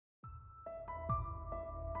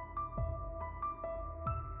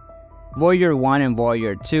Voyager 1 and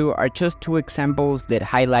Voyager 2 are just two examples that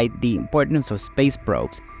highlight the importance of space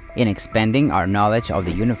probes in expanding our knowledge of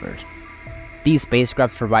the universe. These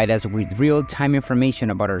spacecraft provide us with real-time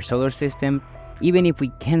information about our solar system, even if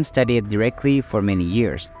we can't study it directly for many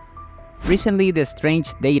years. Recently, the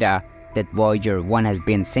strange data that Voyager 1 has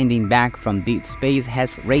been sending back from deep space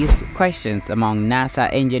has raised questions among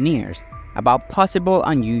NASA engineers about possible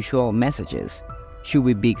unusual messages. Should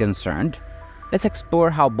we be concerned? Let's explore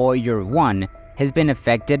how Voyager 1 has been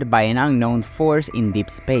affected by an unknown force in deep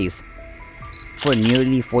space. For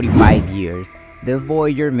nearly 45 years, the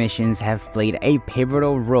Voyager missions have played a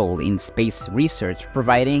pivotal role in space research,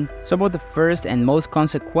 providing some of the first and most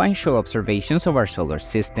consequential observations of our solar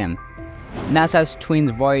system. NASA's twin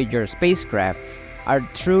Voyager spacecrafts are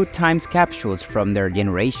true time capsules from their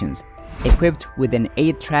generations, equipped with an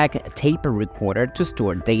 8-track tape recorder to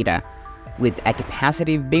store data, with a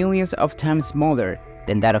capacity billions of times smaller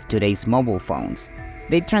than that of today's mobile phones.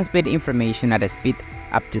 They transmit information at a speed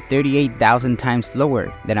up to 38,000 times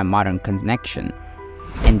slower than a modern connection.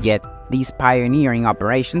 And yet, these pioneering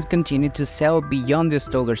operations continue to sail beyond the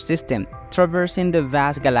solar system, traversing the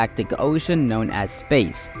vast galactic ocean known as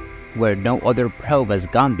space, where no other probe has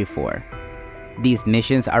gone before. These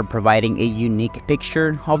missions are providing a unique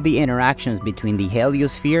picture of the interactions between the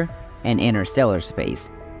heliosphere and interstellar space.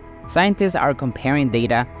 Scientists are comparing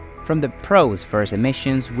data from the probe's first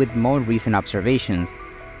emissions with more recent observations.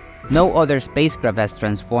 No other spacecraft has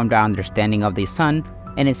transformed our understanding of the Sun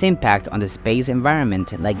and its impact on the space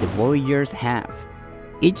environment like the Voyagers have.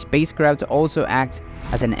 Each spacecraft also acts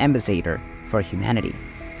as an ambassador for humanity,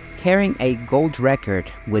 carrying a gold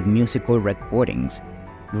record with musical recordings,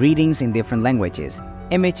 greetings in different languages,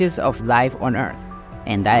 images of life on Earth,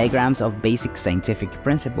 and diagrams of basic scientific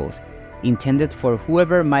principles intended for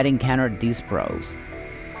whoever might encounter these probes.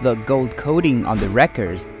 The gold coating on the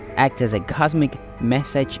records acts as a cosmic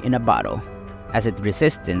message in a bottle, as its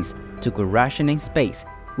resistance to corrosion in space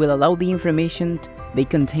will allow the information they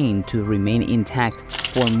contain to remain intact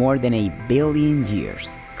for more than 1 billion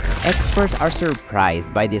years. Experts are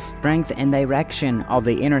surprised by the strength and direction of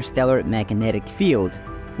the interstellar magnetic field,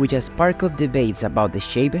 which has sparked debates about the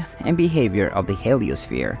shape and behavior of the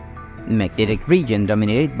heliosphere, a magnetic region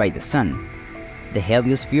dominated by the Sun. The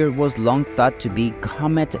heliosphere was long thought to be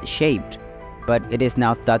comet-shaped, but it is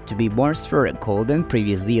now thought to be more spherical than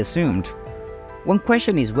previously assumed. One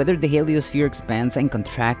question is whether the heliosphere expands and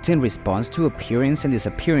contracts in response to appearance and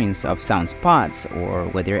disappearance of sunspots, or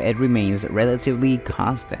whether it remains relatively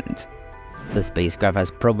constant. The spacecraft has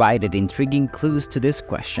provided intriguing clues to this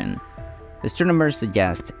question. Astronomers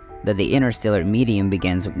suggest that the interstellar medium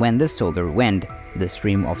begins when the solar wind, the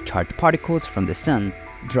stream of charged particles from the Sun,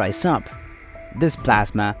 dries up. This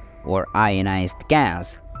plasma, or ionized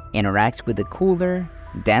gas, interacts with the cooler,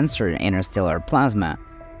 denser interstellar plasma,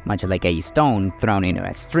 much like a stone thrown into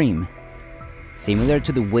a stream. Similar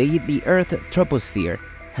to the way the Earth's troposphere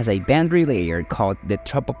has a boundary layer called the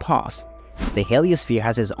tropopause, the heliosphere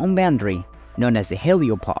has its own boundary, known as the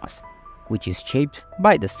heliopause, which is shaped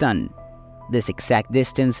by the Sun. This exact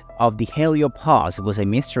distance of the heliopause was a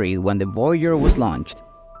mystery when the Voyager was launched.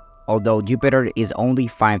 Although Jupiter is only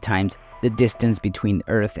 5 times the distance between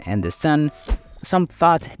Earth and the Sun, some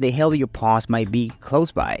thought the heliopause might be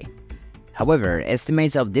close by. However,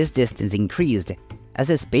 estimates of this distance increased as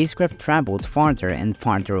the spacecraft traveled farther and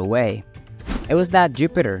farther away. It was not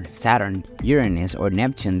Jupiter, Saturn, Uranus, or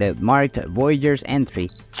Neptune that marked Voyager's entry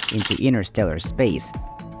into interstellar space.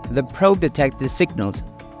 The probe detected signals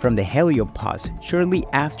from the heliopause shortly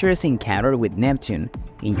after its encounter with Neptune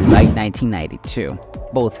in July 1992.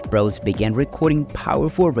 Both probes began recording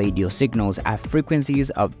powerful radio signals at frequencies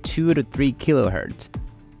of 2 to 3 kHz.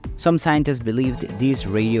 Some scientists believed these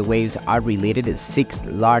radio waves are related to 6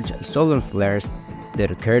 large solar flares that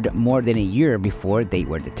occurred more than a year before they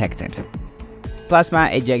were detected. Plasma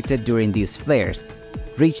ejected during these flares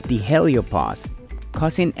reached the heliopause,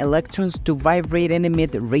 causing electrons to vibrate and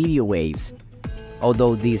emit radio waves.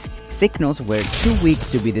 Although these signals were too weak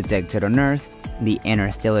to be detected on Earth, the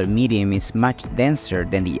interstellar medium is much denser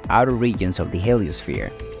than the outer regions of the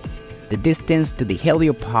heliosphere. The distance to the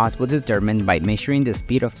heliopause was determined by measuring the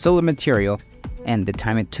speed of solar material and the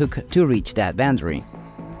time it took to reach that boundary,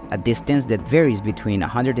 a distance that varies between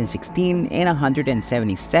 116 and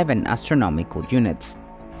 177 astronomical units.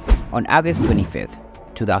 On August 25,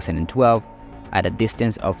 2012, at a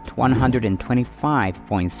distance of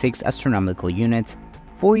 125.6 astronomical units,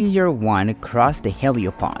 Voyager 1 crossed the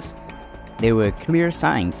heliopause. There were clear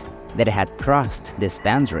signs that it had crossed this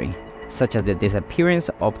boundary, such as the disappearance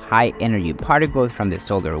of high-energy particles from the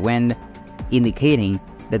solar wind, indicating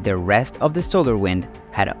that the rest of the solar wind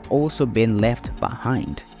had also been left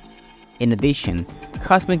behind. In addition,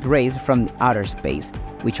 cosmic rays from outer space,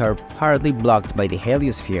 which are partly blocked by the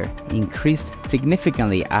heliosphere, increased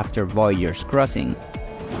significantly after Voyager's crossing.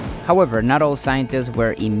 However, not all scientists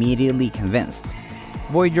were immediately convinced.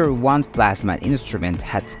 Voyager 1's plasma instrument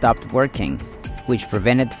had stopped working, which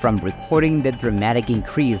prevented from recording the dramatic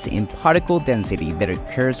increase in particle density that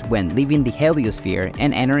occurs when leaving the heliosphere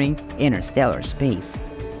and entering interstellar space.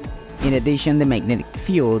 In addition, the magnetic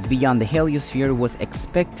field beyond the heliosphere was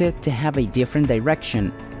expected to have a different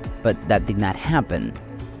direction, but that did not happen.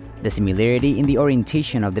 The similarity in the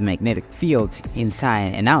orientation of the magnetic field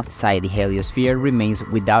inside and outside the heliosphere remains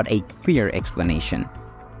without a clear explanation.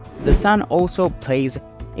 The Sun also plays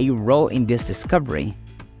a role in this discovery.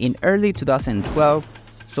 In early 2012,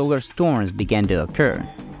 solar storms began to occur,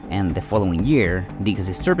 and the following year, these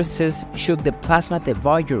disturbances shook the plasma that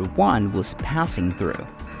Voyager 1 was passing through.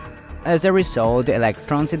 As a result,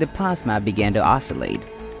 electrons in the plasma began to oscillate,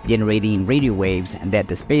 generating radio waves that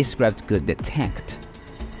the spacecraft could detect.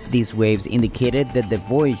 These waves indicated that the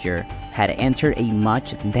Voyager had entered a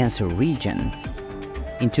much denser region.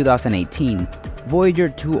 In 2018, Voyager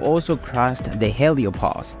 2 also crossed the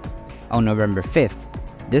heliopause. On November 5th,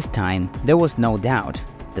 this time there was no doubt.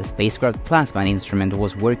 The spacecraft plasma instrument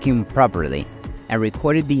was working properly and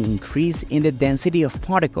recorded the increase in the density of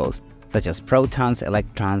particles such as protons,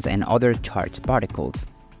 electrons, and other charged particles.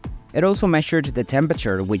 It also measured the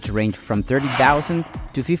temperature, which ranged from 30,000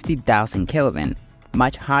 to 50,000 Kelvin,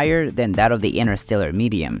 much higher than that of the interstellar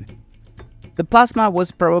medium. The plasma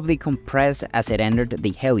was probably compressed as it entered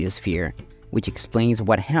the heliosphere, which explains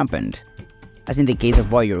what happened. As in the case of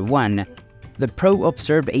Voyager 1, the probe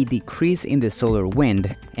observed a decrease in the solar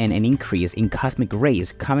wind and an increase in cosmic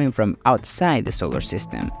rays coming from outside the solar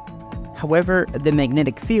system. However, the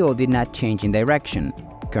magnetic field did not change in direction,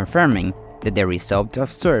 confirming that the result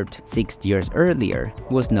observed 6 years earlier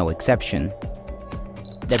was no exception.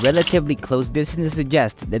 The relatively close distance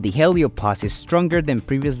suggests that the heliopause is stronger than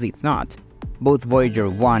previously thought. Both Voyager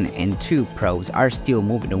 1 and 2 probes are still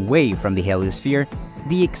moving away from the heliosphere,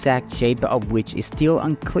 the exact shape of which is still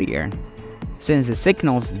unclear. Since the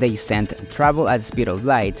signals they sent travel at the speed of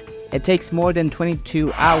light, it takes more than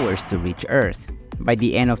 22 hours to reach Earth. By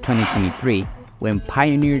the end of 2023, when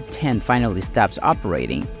Pioneer 10 finally stops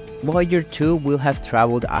operating, Voyager 2 will have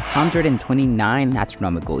traveled 129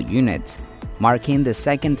 astronomical units, marking the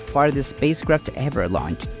second farthest spacecraft ever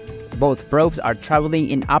launched. Both probes are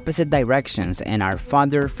traveling in opposite directions and are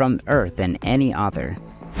farther from Earth than any other.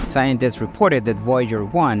 Scientists reported that Voyager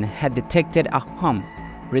 1 had detected a hump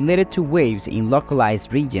related to waves in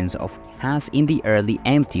localized regions of gas in the early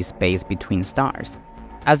empty space between stars.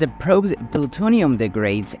 As the probe's plutonium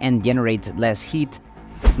degrades and generates less heat,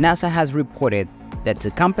 NASA has reported that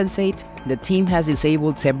to compensate, the team has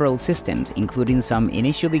disabled several systems, including some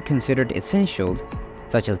initially considered essentials,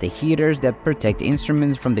 such as the heaters that protect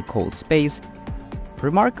instruments from the cold space.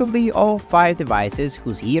 Remarkably, all 5 devices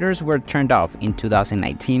whose heaters were turned off in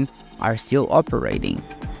 2019 are still operating.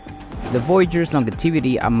 The Voyager's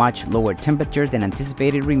longevity at much lower temperatures than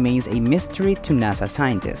anticipated remains a mystery to NASA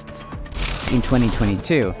scientists. In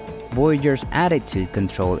 2022, Voyager's attitude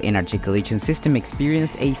control and articulation system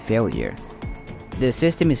experienced a failure. The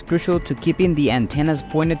system is crucial to keeping the antennas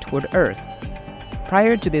pointed toward Earth.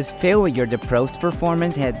 Prior to this failure, the probe's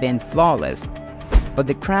performance had been flawless, but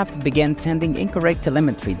the craft began sending incorrect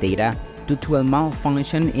telemetry data due to a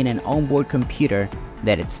malfunction in an onboard computer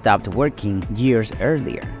that had stopped working years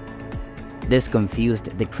earlier. This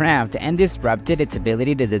confused the craft and disrupted its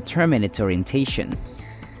ability to determine its orientation.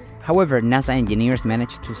 However, NASA engineers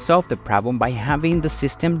managed to solve the problem by having the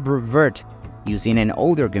system revert using an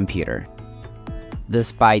older computer.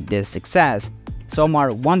 Despite this success, some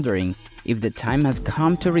are wondering if the time has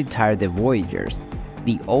come to retire the Voyagers,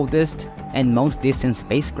 the oldest and most distant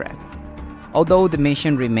spacecraft. Although the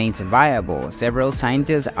mission remains viable, several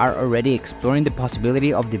scientists are already exploring the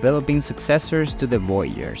possibility of developing successors to the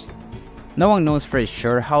Voyagers. No one knows for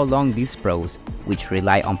sure how long these probes, which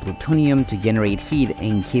rely on plutonium to generate heat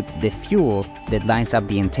and keep the fuel that lines up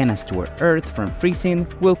the antennas toward Earth from freezing,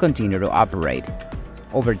 will continue to operate.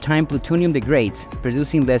 Over time, plutonium degrades,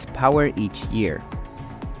 producing less power each year.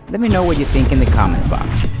 Let me know what you think in the comments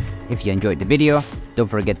box. If you enjoyed the video, don't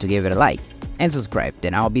forget to give it a like and subscribe,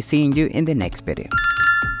 then I'll be seeing you in the next video.